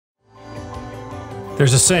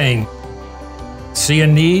There's a saying, see a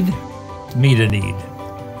need, meet a need.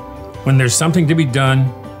 When there's something to be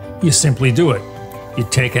done, you simply do it. You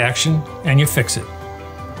take action and you fix it.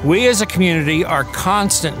 We as a community are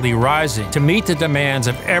constantly rising to meet the demands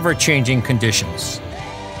of ever-changing conditions.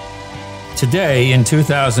 Today, in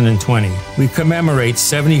 2020, we commemorate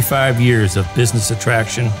 75 years of business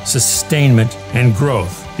attraction, sustainment, and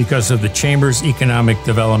growth because of the Chamber's economic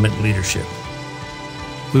development leadership.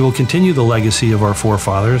 We will continue the legacy of our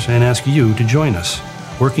forefathers and ask you to join us,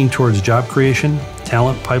 working towards job creation,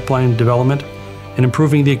 talent pipeline development, and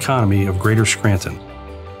improving the economy of Greater Scranton.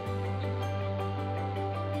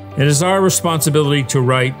 It is our responsibility to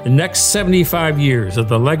write the next 75 years of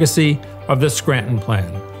the legacy of the Scranton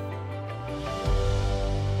Plan.